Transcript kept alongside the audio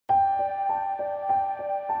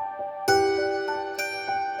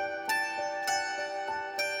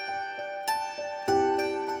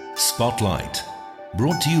Spotlight,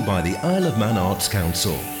 brought to you by the Isle of Man Arts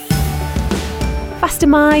Council. Fastyr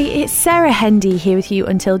Mie, it's Sarah Hendy here with you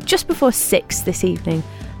until just before 6 this evening.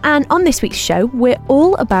 And on this week's show, we're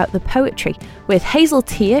all about the poetry with Hazel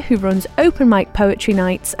Tier, who runs open mic poetry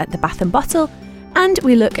nights at the Bath and Bottle, and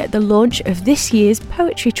we look at the launch of this year's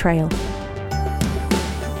Poetry Trail.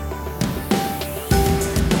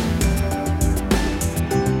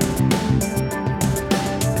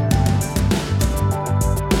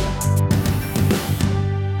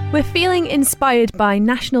 We're feeling inspired by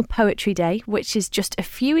National Poetry Day, which is just a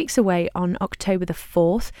few weeks away on October the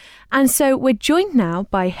 4th. And so we're joined now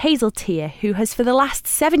by Hazel Tier, who has for the last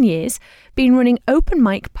 7 years been running open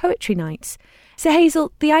mic poetry nights. So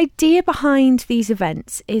Hazel, the idea behind these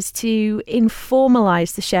events is to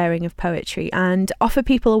informalise the sharing of poetry and offer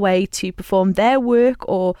people a way to perform their work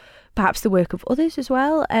or perhaps the work of others as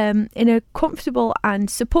well in a comfortable and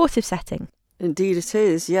supportive setting. Indeed it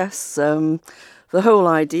is, yes. The whole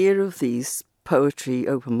idea of these poetry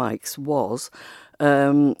open mics was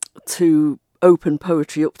to open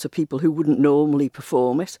poetry up to people who wouldn't normally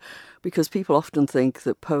perform it, because people often think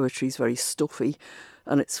that poetry is very stuffy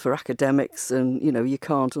and it's for academics and, you know, you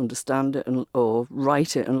can't understand it or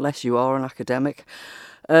write it unless you are an academic.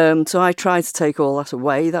 So I tried to take all that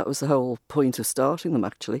away. That was the whole point of starting them,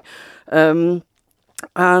 actually.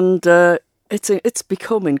 It's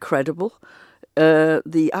become incredible.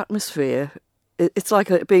 The atmosphere, it's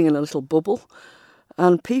like being in a little bubble,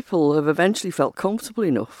 and people have eventually felt comfortable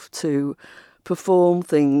enough to perform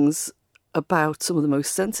things about some of the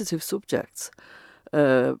most sensitive subjects,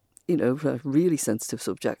 really sensitive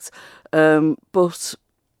subjects. But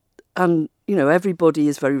everybody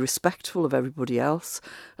is very respectful of everybody else.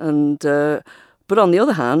 But on the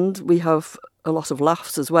other hand, we have a lot of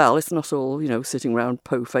laughs as well. It's not all, sitting around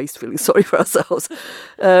po-faced feeling sorry for ourselves.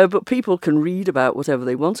 But people can read about whatever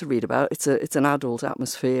they want to read about. It's an adult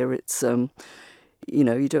atmosphere. It's,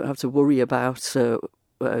 you don't have to worry about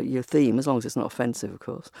your theme, as long as it's not offensive, of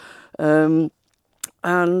course. So,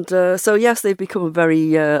 yes, they've become a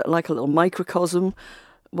very, like a little microcosm.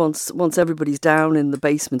 Once everybody's down in the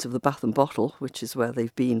basement of the Bath and Bottle, which is where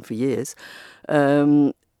they've been for years,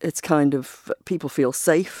 it's kind of, people feel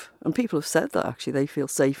safe, and people have said that actually they feel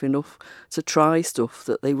safe enough to try stuff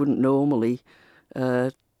that they wouldn't normally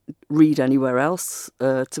read anywhere else,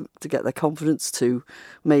 to get their confidence to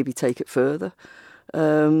maybe take it further.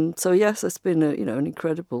 So yes, it's been an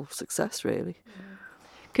incredible success, really.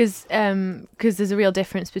 Because there's a real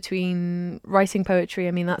difference between writing poetry.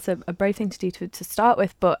 I mean, that's a brave thing to do to start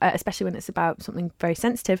with, but especially when it's about something very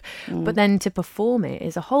sensitive. But then to perform it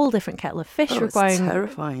is a whole different kettle of fish, requiring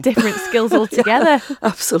terrifying. Different skills altogether. Yeah,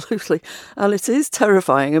 absolutely. And it is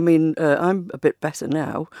terrifying. I mean, I'm a bit better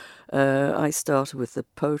now. I started with the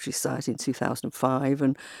Poetry Society in 2005,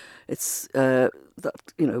 and it's that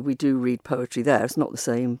we do read poetry there. It's not the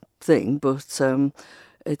same thing, but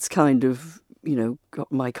it's kind of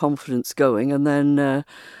got my confidence going. And then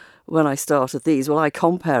when I started these, I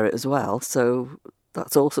compare it as well. So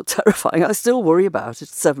that's also terrifying. I still worry about it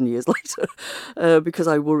 7 years later because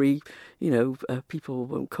I worry, people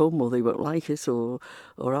won't come or they won't like it or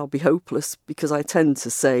I'll be hopeless, because I tend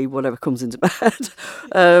to say whatever comes into my head.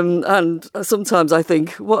 And sometimes I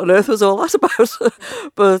think, what on earth was all that about?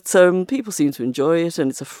 But people seem to enjoy it,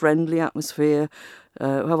 and it's a friendly atmosphere. We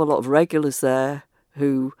have a lot of regulars there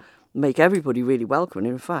who make everybody really welcome.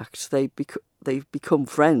 In fact, they've become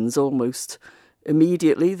friends almost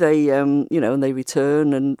immediately. They and they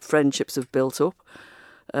return, and friendships have built up.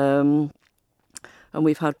 And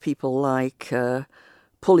we've had people like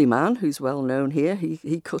Pullyman, who's well known here.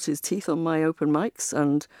 He cut his teeth on my open mics,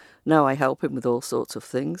 and now I help him with all sorts of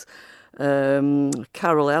things.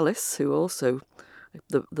 Carol Ellis, who also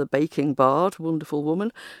the baking bard, wonderful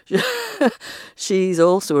woman. She's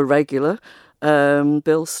also a regular.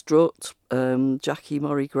 Bill Strutt, Jackie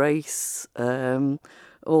Murray Grace,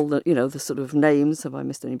 all the the sort of names. Have I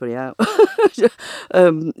missed anybody out?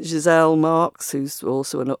 Giselle Marks, who's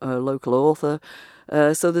also a local author.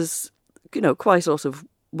 So there's quite a lot of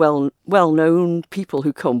well-known people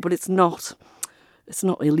who come, but it's not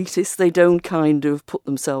elitist. They don't kind of put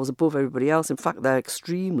themselves above everybody else. In fact, they're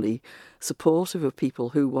extremely supportive of people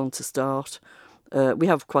who want to start. We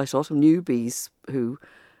have quite a lot of newbies who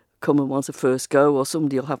come and want to first go, or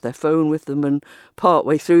somebody will have their phone with them, and part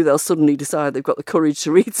way through they'll suddenly decide they've got the courage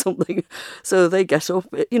to read something, so they get up.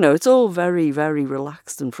 It's all very, very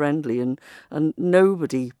relaxed and friendly, and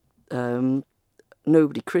nobody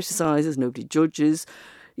criticises, nobody judges.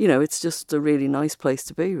 It's just a really nice place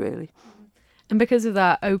to be, really. And because of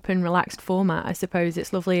that open, relaxed format, I suppose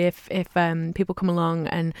it's lovely if people come along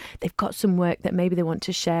and they've got some work that maybe they want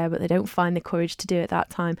to share, but they don't find the courage to do it at that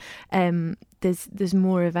time. There's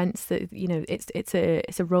more events that, you know, it's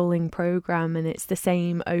a rolling program, and it's the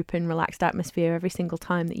same open, relaxed atmosphere every single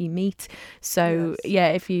time that you meet. So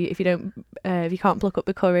if you can't pluck up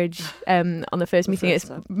the courage on the first meeting, it's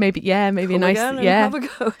maybe a nice have a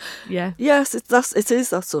go. Yeah. Yes, it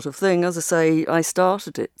is that sort of thing. As I say, I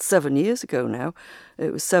started it 7 years ago now.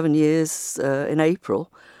 It was 7 years in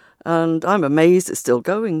April, and I'm amazed it's still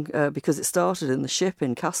going because it started in the Ship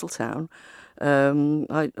in Castletown.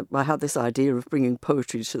 I had this idea of bringing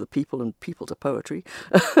poetry to the people and people to poetry,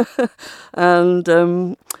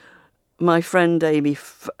 and my friend Amy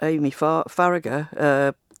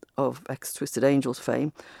Farragher of Ex Twisted Angels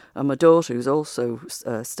fame, and my daughter, who's also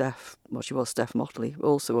Steph Motley,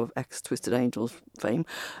 also of Ex Twisted Angels fame,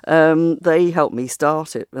 they helped me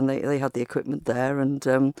start it, and they had the equipment there, and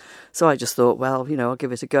so I just thought, well, you know, I'll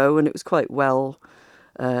give it a go, and it was quite well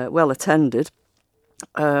attended.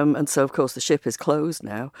 And so, of course, the Ship is closed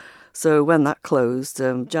now. So when that closed,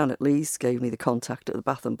 Janet Lees gave me the contact at the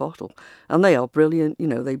Bath and Bottle, and they are brilliant. You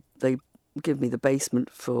know, they give me the basement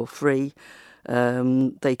for free.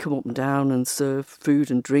 They come up and down and serve food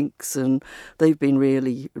and drinks, and they've been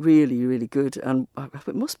really, really, really good. And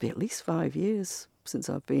it must be at least 5 years since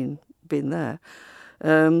I've been there.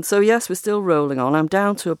 So yes, we're still rolling on. I'm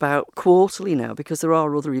down to about quarterly now because there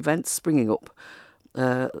are other events springing up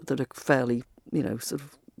that are fairly, you know, sort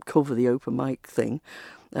of cover the open mic thing.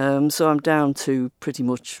 So I'm down to pretty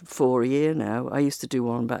much 4 a year now. I used to do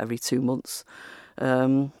one about every 2 months.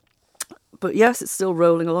 But yes, it's still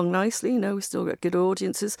rolling along nicely. You know, we still get good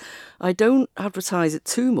audiences. I don't advertise it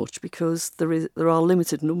too much because there are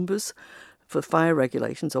limited numbers for fire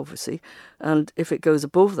regulations, obviously. And if it goes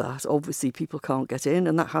above that, obviously people can't get in,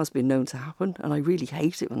 and that has been known to happen. And I really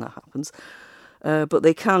hate it when that happens. But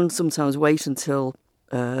they can sometimes wait until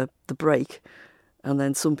the break, and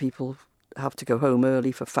then some people have to go home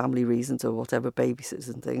early for family reasons or whatever, babysitters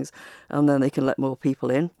and things, and then they can let more people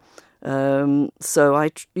in. So I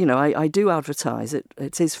do advertise it.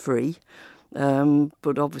 It is free,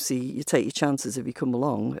 but obviously you take your chances if you come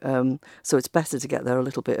along. So it's better to get there a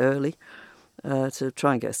little bit early. To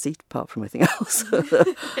try and get a seat apart from anything else.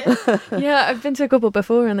 Yeah, I've been to a couple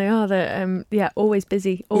before, and they are always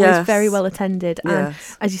busy, always very well attended, and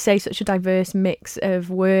as you say, such a diverse mix of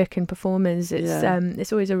work and performers.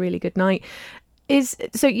 It's always a really good night.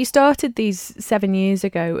 So you started these 7 years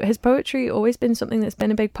ago. Has poetry always been something that's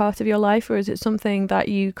been a big part of your life, or is it something that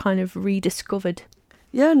you kind of rediscovered?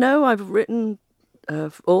 Yeah, no, I've written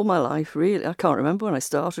all my life, really. I can't remember when I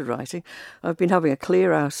started writing. I've been having a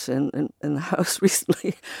clear out in the house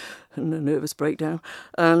recently, and a nervous breakdown.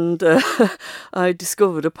 And I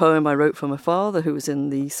discovered a poem I wrote for my father, who was in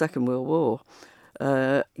the Second World War.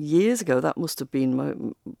 Years ago, that must have been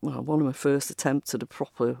one of my first attempts at a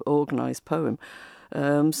proper organised poem.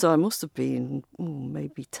 So I must have been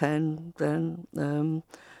maybe 10 then.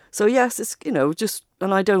 So yes, it's, you know, just,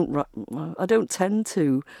 and I don't tend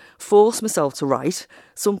to force myself to write.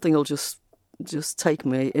 Something will just take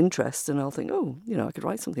my interest, and I'll think, oh, you know, I could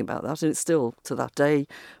write something about that. And it's still to that day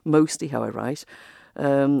mostly how I write.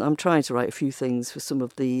 I'm trying to write a few things for some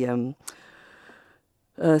of the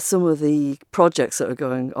projects that are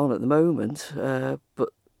going on at the moment, but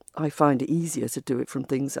I find it easier to do it from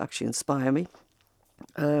things that actually inspire me.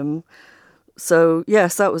 So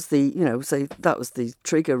yes, that was the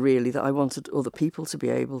trigger, really, that I wanted other people to be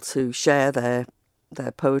able to share their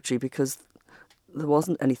poetry, because there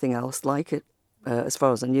wasn't anything else like it as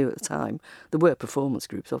far as I knew at the time. There were performance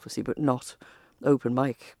groups, obviously, but not open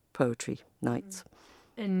mic poetry nights.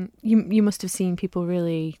 And you must have seen people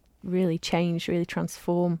really change, really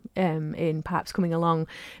transform in perhaps coming along,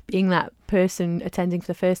 being that person attending for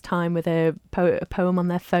the first time with a poem on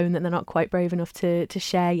their phone that they're not quite brave enough to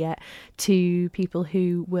share yet, to people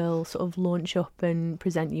who will sort of launch up and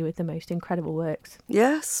present you with the most incredible works.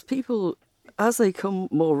 Yes, people, as they come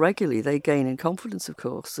more regularly, they gain in confidence, of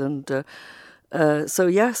course. And so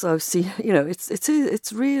yes, I've seen, you know,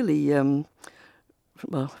 it's really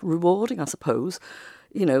rewarding, I suppose,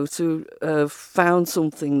 you know, to have found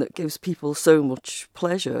something that gives people so much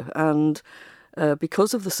pleasure. And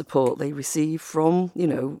because of the support they receive from, you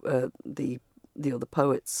know, the other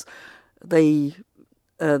poets, they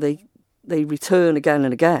return again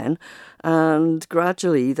and again, and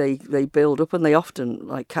gradually they build up, and they often,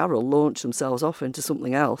 like Carol, launch themselves off into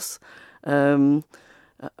something else. You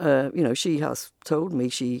know, she has told me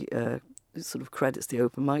she sort of credits the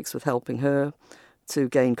open mics with helping her to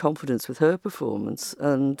gain confidence with her performance,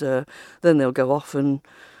 and then they'll go off and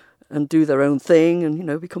and do their own thing and, you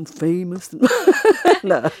know, become famous.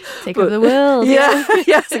 No. Take over the world. Yeah,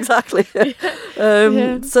 yes, exactly.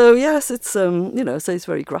 So, yes, it's, you know, so it's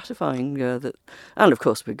very gratifying that, and of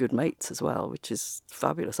course we're good mates as well, which is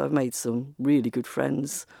fabulous. I've made some really good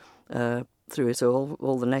friends through it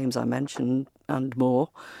all the names I mentioned and more.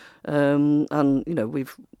 And, you know,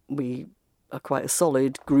 we are quite a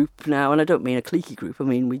solid group now, and I don't mean a cliquey group. I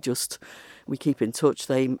mean, we keep in touch.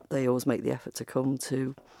 They always make the effort to come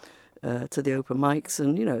to the open mics,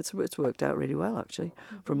 and you know it's worked out really well actually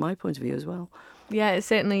from my point of view as well. Yeah, it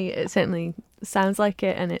certainly sounds like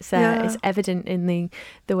it, and it's evident in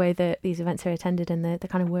the way that these events are attended and the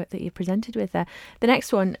kind of work that you're presented with there. The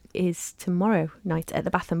next one is tomorrow night at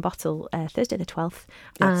the Bath and Bottle, Thursday the 12th.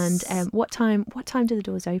 Yes. And what time do the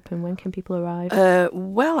doors open? When can people arrive?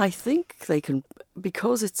 Well, I think they can,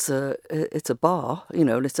 because it's a bar, you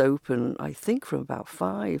know, and it's open I think from about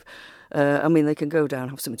 5. I mean, they can go down,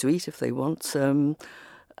 have something to eat if they want,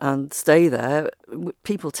 and stay there.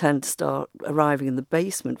 People tend to start arriving in the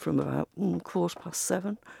basement from about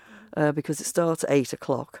 7:15, because it starts at 8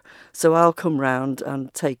 o'clock. So I'll come round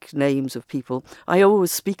and take names of people. I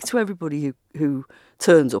always speak to everybody who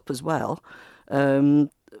turns up as well,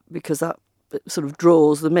 because that sort of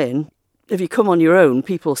draws them in. If you come on your own,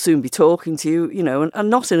 people will soon be talking to you, you know, and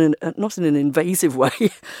not in an invasive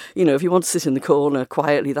way. You know, if you want to sit in the corner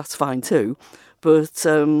quietly, that's fine too. But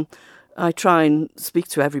I try and speak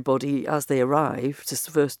to everybody as they arrive, just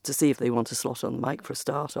first to see if they want a slot on the mic for a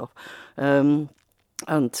start off, and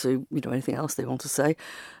to, you know, anything else they want to say.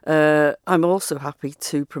 I'm also happy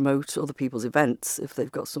to promote other people's events if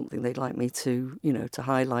they've got something they'd like me to, you know, to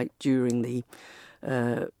highlight during the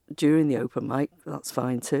open mic. That's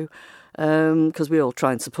fine too, because we all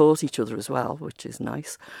try and support each other as well, which is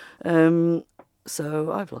nice.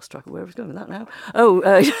 So I've lost track of where I was going with that now.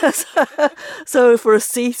 Yes. So for a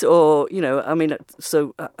seat, or, you know, I mean,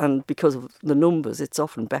 so, and because of the numbers, it's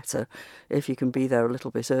often better if you can be there a little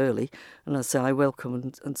bit early. And I say, I will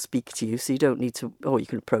come and speak to you, so you don't need to, or you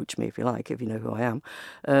can approach me if you like, if you know who I am.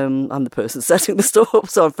 I'm the person setting the store up,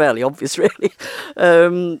 so I'm fairly obvious, really.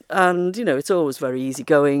 And, you know, it's always very easy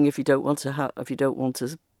going. If you don't want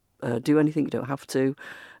to do anything, you don't have to.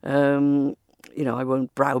 You know, I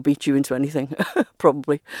won't browbeat you into anything,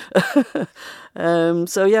 probably.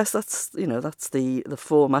 So yes, that's the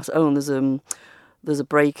format. Oh, and there's a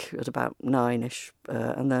break at about 9ish,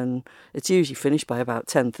 and then it's usually finished by about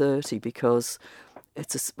 10:30 because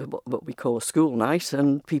it's what we call a school night,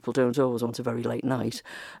 and people don't always want a very late night.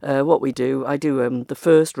 What we do, I do the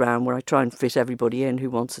first round where I try and fit everybody in who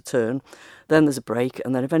wants a turn. Then there's a break,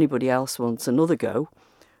 and then if anybody else wants another go,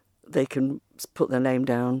 they can put their name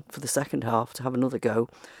down for the second half to have another go.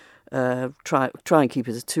 Try and keep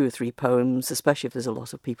it to 2 or 3 poems, especially if there's a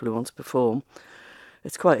lot of people who want to perform.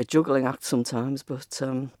 It's quite a juggling act sometimes, but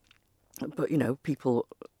you know, people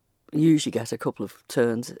usually get a couple of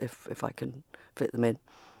turns if I can fit them in.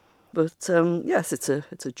 But yes, it's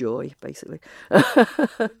a joy, basically.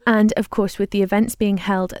 And of course, with the events being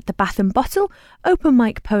held at the Bath and Bottle, open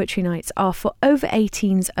mic poetry nights are for over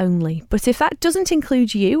 18s only. But if that doesn't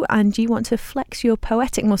include you and you want to flex your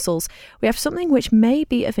poetic muscles, we have something which may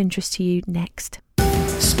be of interest to you next.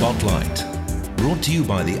 Spotlight, brought to you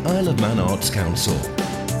by the Isle of Man Arts Council.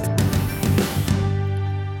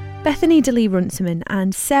 Bethany DeLee-Runciman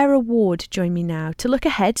and Sarah Ward join me now to look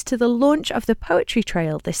ahead to the launch of the Poetry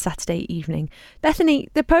Trail this Saturday evening. Bethany,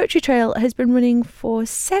 the Poetry Trail has been running for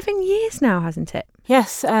 7 years now, hasn't it?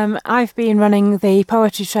 Yes, I've been running the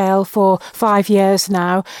Poetry Trail for 5 years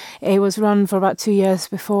now. It was run for about 2 years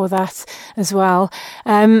before that as well.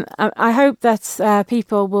 I hope that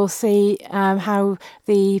people will see how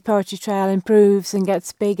the Poetry Trail improves and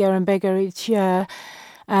gets bigger and bigger each year.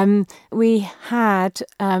 We had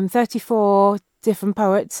 34 different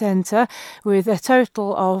poets enter with a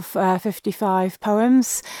total of 55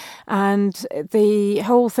 poems, and the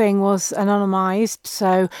whole thing was anonymised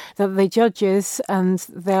so that the judges, and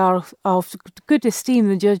they are of good esteem,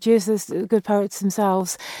 the judges, the good poets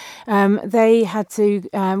themselves, they had to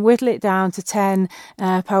whittle it down to 10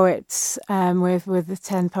 poets with the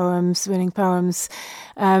 10 poems, winning poems.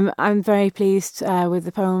 I'm very pleased with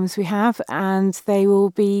the poems we have, and they will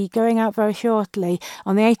be going out very shortly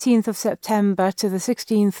on the 18th of September to the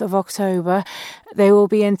 16th of October. They will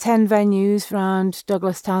be in 10 venues around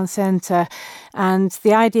Douglas Town Centre, and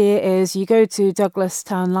the idea is you go to Douglas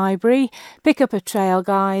Town Library, pick up a trail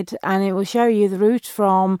guide, and it will show you the route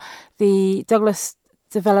from the Douglas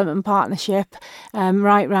Development Partnership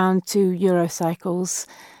right round to Eurocycles.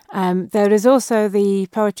 There is also the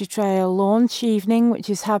Poetry Trail launch evening, which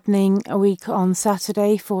is happening a week on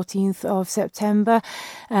Saturday, 14th of September.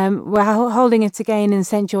 We're holding it again in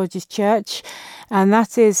St George's Church, and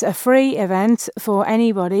that is a free event for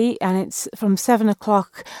anybody, and it's from 7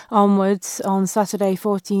 o'clock onwards on Saturday,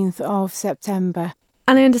 14th of September.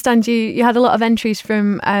 And I understand you had a lot of entries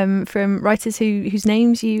from writers whose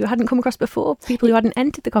names you hadn't come across before, people who hadn't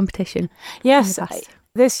entered the competition. Yes,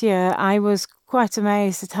 this year I was quite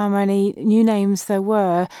amazed at how many new names there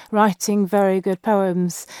were writing very good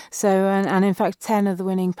poems. So, and in fact, 10 of the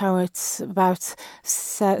winning poets, about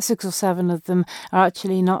 6 or 7 of them, are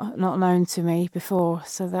actually not known to me before.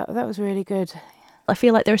 So that was really good. I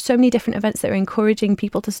feel like there are so many different events that are encouraging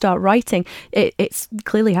people to start writing. It's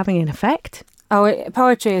clearly having an effect.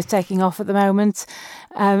 Poetry is taking off at the moment.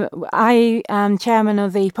 I am chairman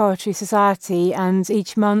of the Poetry Society, and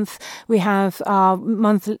each month we have our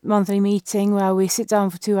monthly meeting where we sit down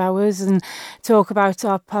for 2 hours and talk about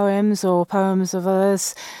our poems or poems of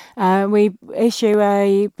others. We issue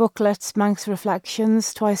a booklet, Manx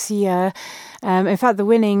Reflections, twice a year. In fact, the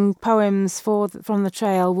winning poems from the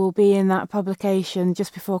trail will be in that publication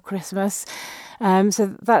just before Christmas.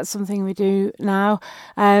 So that's something we do now.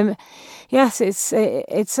 Yes, it's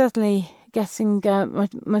certainly getting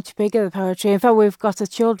much bigger, the poetry. In fact, we've got a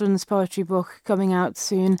children's poetry book coming out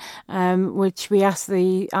soon, which we asked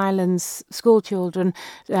the island's school children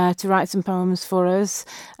to write some poems for us.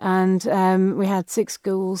 And we had 6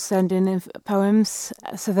 schools send in poems.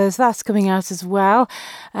 So there's that coming out as well.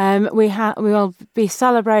 We will be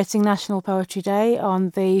celebrating National Poetry Day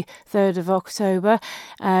on the 3rd of October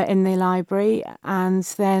in the library. And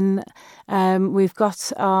then we've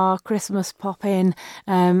got our Christmas pop-in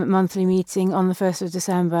monthly meeting on the 1st of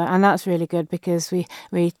December, and that's really good because we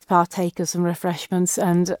partake of some refreshments,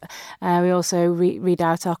 and we also read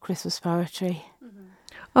out our Christmas poetry.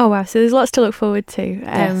 Oh wow! So there's lots to look forward to.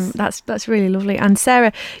 Yes. That's really lovely. And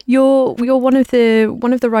Sarah, you're one of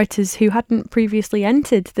the writers who hadn't previously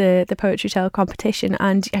entered the Poetry Trail competition,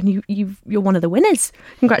 and you're one of the winners.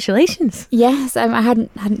 Congratulations! Yes, I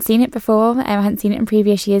hadn't seen it before. I hadn't seen it in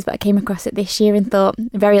previous years, but I came across it this year and thought,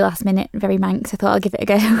 very last minute, very Manx. I thought I'll give it a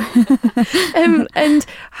go. And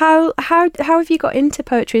how have you got into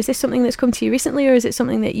poetry? Is this something that's come to you recently, or is it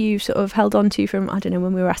something that you've sort of held on to from, I don't know,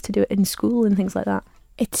 when we were asked to do it in school and things like that?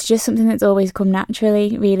 It's just something that's always come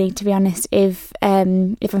naturally, really, to be honest. If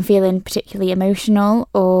I'm feeling particularly emotional,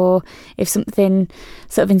 or if something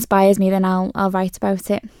sort of inspires me, then I'll write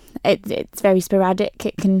about it. It's very sporadic.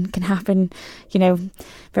 It can happen,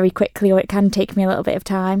 very quickly, or it can take me a little bit of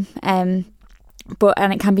time. And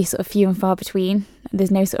it can be sort of few and far between.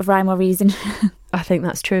 There's no sort of rhyme or reason. I think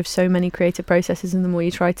that's true of so many creative processes, and the more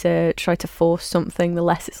you try to force something, the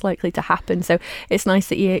less it's likely to happen. So it's nice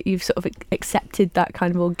that you've sort of accepted that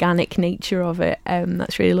kind of organic nature of it.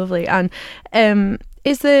 That's really lovely. And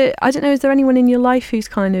is there anyone in your life who's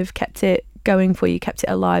kind of kept it going for you, kept it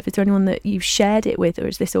alive? Is there anyone that you've shared it with, or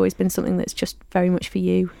has this always been something that's just very much for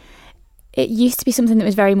you? It used to be something that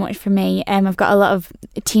was very much for me. I've got a lot of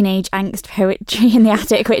teenage angst poetry in the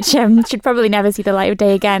attic, which should probably never see the light of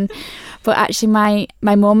day again. But actually, my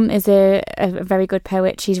mum is a very good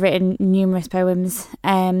poet. She's written numerous poems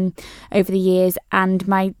over the years, and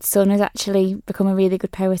my son has actually become a really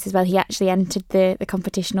good poet as well. He actually entered the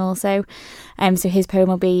competition also. So his poem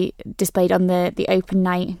will be displayed on the open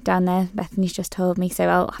night down there. Bethany's just told me, so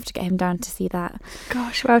I'll have to get him down to see that.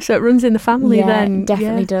 Gosh, wow, so it runs in the family then. It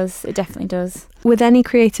definitely does. It definitely does. With any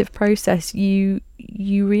creative process, you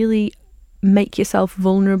really make yourself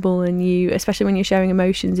vulnerable, and you, especially when you're sharing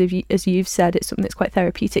emotions, as you've said, it's something that's quite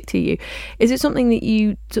therapeutic to you. Is it something that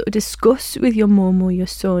you sort of discuss with your mum or your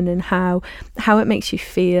son, and how it makes you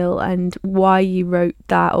feel, and why you wrote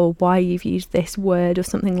that, or why you've used this word or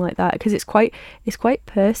something like that? Because it's quite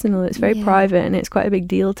personal, it's very private, and it's quite a big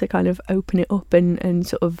deal to kind of open it up and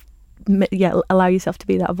sort of allow yourself to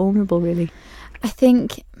be that vulnerable, really. I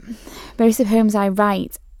think most of the poems I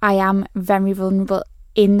write, I am very vulnerable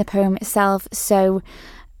in the poem itself, so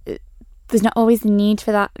there's not always the need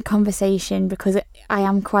for that conversation because I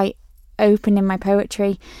am quite open in my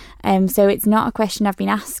poetry, so it's not a question I've been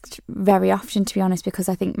asked very often, to be honest, because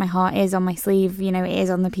I think my heart is on my sleeve, it is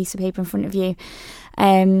on the piece of paper in front of you.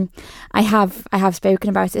 I have spoken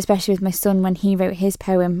about it, especially with my son when he wrote his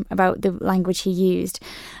poem, about the language he used.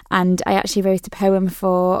 And I actually wrote a poem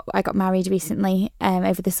I got married recently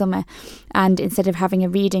over the summer, and instead of having a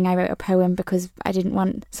reading, I wrote a poem because I didn't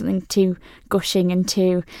want something too gushing and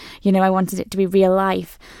too, I wanted it to be real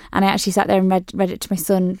life. And I actually sat there and read it to my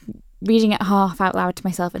son reading it half out loud to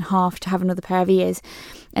myself and half to have another pair of ears.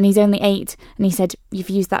 And he's only 8, and he said, "You've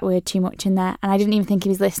used that word too much in there." And I didn't even think he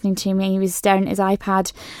was listening to me. He was staring at his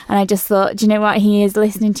iPad, and I just thought, do you know what? He is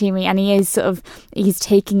listening to me, and he's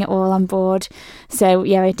taking it all on board. So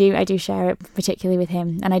yeah, I do share it particularly with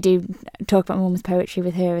him, and I do talk about Mum's poetry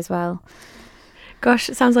with her as well. Gosh,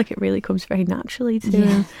 it sounds like it really comes very naturally to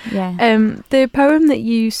him. Yeah. The poem that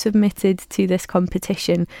you submitted to this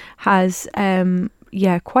competition has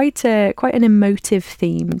quite an emotive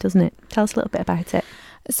theme, doesn't it? Tell us a little bit about it.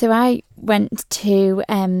 So I went to,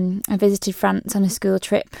 I visited France on a school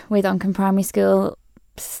trip with Oncombe Primary School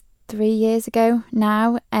 3 years ago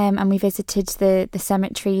now, and we visited the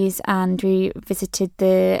cemeteries, and we visited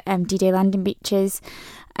the D-Day landing beaches.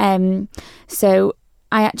 So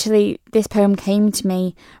this poem came to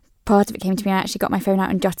me. Part of it came to me. I actually got my phone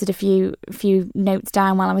out and jotted a few notes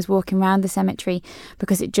down while I was walking around the cemetery,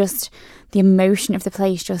 because the emotion of the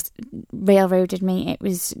place just railroaded me. It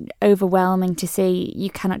was overwhelming to see.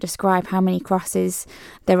 You cannot describe how many crosses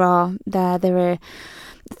there are there. There are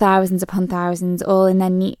thousands upon thousands, all in their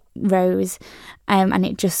neat rows, and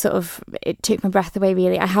it just it took my breath away,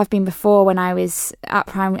 really. I have been before when I was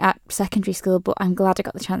at secondary school, but I'm glad I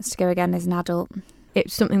got the chance to go again as an adult.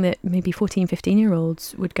 It's something that maybe 14,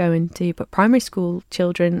 15-year-olds would go into, but primary school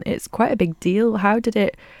children, it's quite a big deal. How did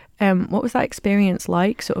it, what was that experience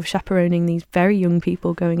like, sort of chaperoning these very young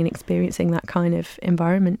people going and experiencing that kind of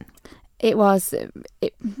environment? They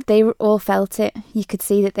all felt it. You could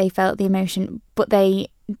see that they felt the emotion, but they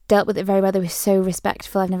dealt with it very well. They were so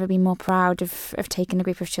respectful. I've never been more proud of taking a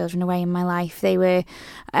group of children away in my life. They were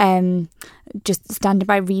just standing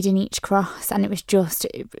by reading each cross, and it was just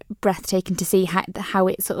breathtaking to see how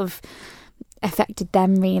it sort of affected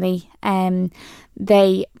them, really.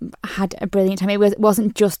 They had a brilliant time. It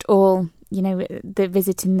wasn't just all, the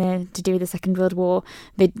visiting to do with the Second World War.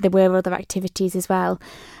 There were other activities as well,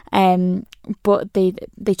 but they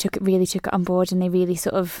really took it on board, and they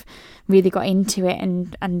really got into it,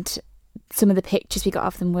 and some of the pictures we got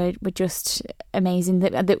of them were just amazing,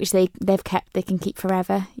 that which they can keep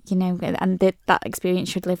forever, and that experience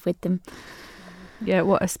should live with them. Yeah,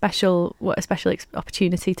 what a special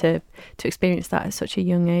opportunity to experience that at such a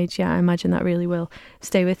young age. Yeah, I imagine that really will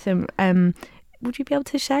stay with them. Would you be able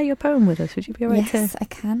to share your poem with us? Would you be all right to? Yes, I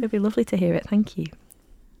can. It'd be lovely to hear it. Thank you.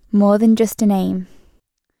 More than just a name.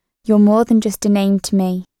 You're more than just a name to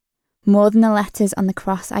me. More than the letters on the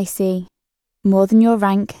cross I see. More than your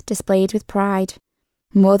rank displayed with pride.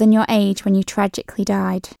 More than your age when you tragically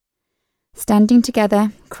died. Standing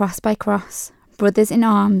together, cross by cross, brothers in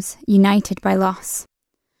arms, united by loss.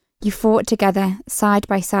 You fought together, side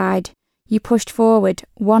by side. You pushed forward,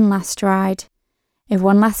 one last stride. If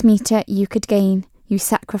one last metre you could gain, you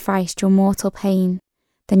sacrificed your mortal pain.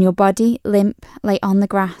 Then your body, limp, lay on the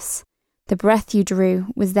grass. The breath you drew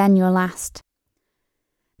was then your last.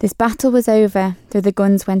 This battle was over, though the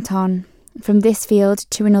guns went on, from this field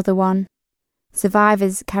to another one.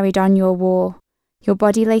 Survivors carried on your war. Your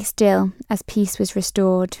body lay still as peace was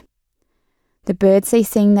restored. The birds they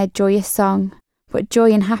sing their joyous song, but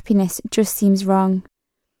joy and happiness just seems wrong.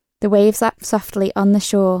 The waves lap softly on the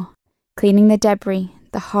shore, cleaning the debris,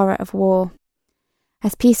 the horror of war.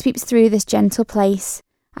 As peace sweeps through this gentle place,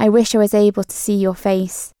 I wish I was able to see your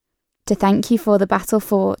face, to thank you for the battle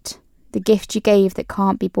fought, the gift you gave that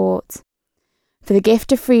can't be bought. For the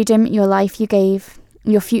gift of freedom your life you gave,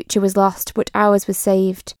 your future was lost but ours was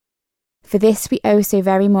saved. For this we owe so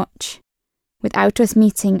very much, without us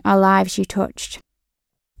meeting our lives you touched.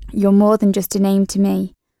 You're more than just a name to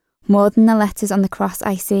me, more than the letters on the cross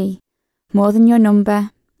I see, more than your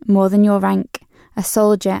number, more than your rank, a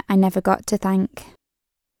soldier I never got to thank.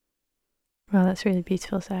 Well, that's really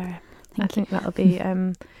beautiful, Sarah. I think that'll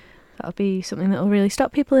be something that will really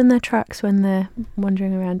stop people in their tracks when they're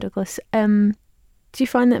wandering around Douglas. Do you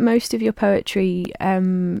find that most of your poetry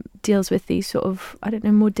deals with these sort of,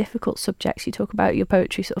 more difficult subjects? You talk about your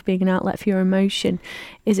poetry sort of being an outlet for your emotion.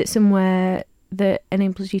 Is it somewhere that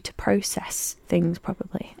enables you to process things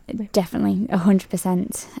properly? Definitely,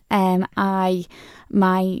 100%.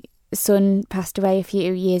 My son passed away a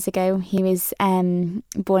few years ago. He was born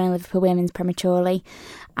in Liverpool Women's prematurely,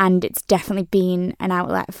 and it's definitely been an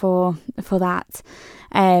outlet for that.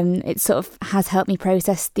 It sort of has helped me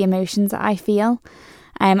process the emotions that I feel,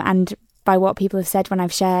 and by what people have said when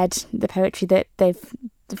I've shared the poetry, that they've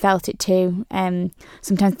felt it too.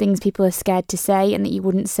 Sometimes things people are scared to say and that you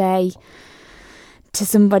wouldn't say to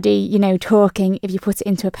somebody, talking, if you put it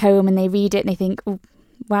into a poem and they read it and they think, oh,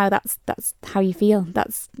 wow, that's how you feel.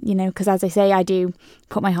 That's, because as I say, I do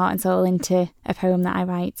put my heart and soul into a poem that I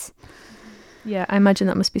write. Yeah, I imagine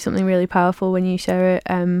that must be something really powerful when you share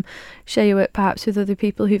your work perhaps with other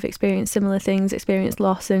people who've experienced similar things, experienced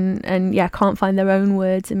loss, and can't find their own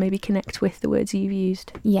words and maybe connect with the words you've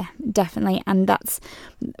used. Yeah, definitely. And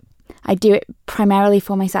I do it primarily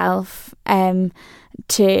for myself,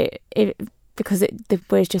 because the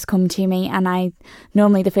words just come to me, and I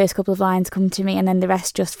normally the first couple of lines come to me, and then the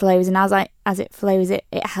rest just flows. And as it flows, it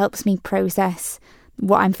helps me process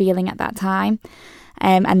what I'm feeling at that time.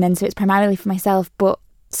 And then so it's primarily for myself, but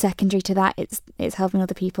secondary to that, it's helping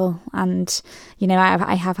other people. And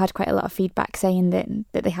I have had quite a lot of feedback saying that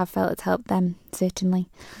they have felt it's helped them, certainly.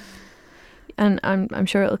 And I'm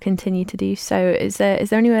sure it'll continue to do so. Is there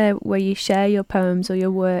anywhere where you share your poems or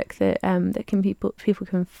your work that people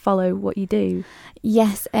can follow what you do?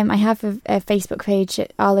 Yes, I have a Facebook page,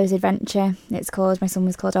 Arlo's Adventure. It's called. My son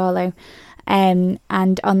was called Arlo. And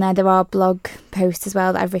on there are blog posts as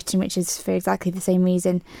well that I've written, which is for exactly the same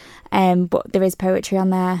reason. But there is poetry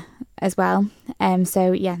on there as well.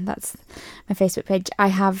 So yeah, that's my Facebook page.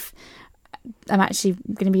 I'm actually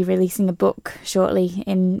going to be releasing a book shortly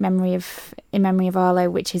in memory of Arlo,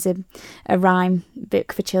 which is a rhyme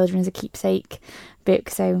book for children as a keepsake book.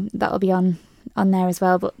 So that'll be on there as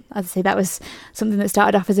well. But as I say, that was something that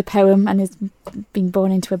started off as a poem and has been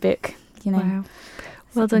born into a book. Wow.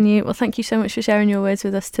 Well done you. Well, thank you so much for sharing your words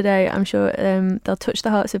with us today. I'm sure they'll touch the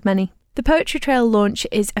hearts of many. The Poetry Trail launch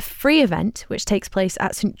is a free event which takes place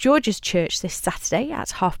at St George's Church this Saturday at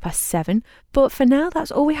 7:30. But for now,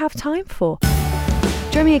 that's all we have time for.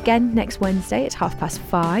 Join me again next Wednesday at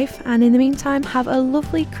 5:30. And in the meantime, have a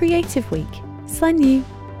lovely creative week. Slán you.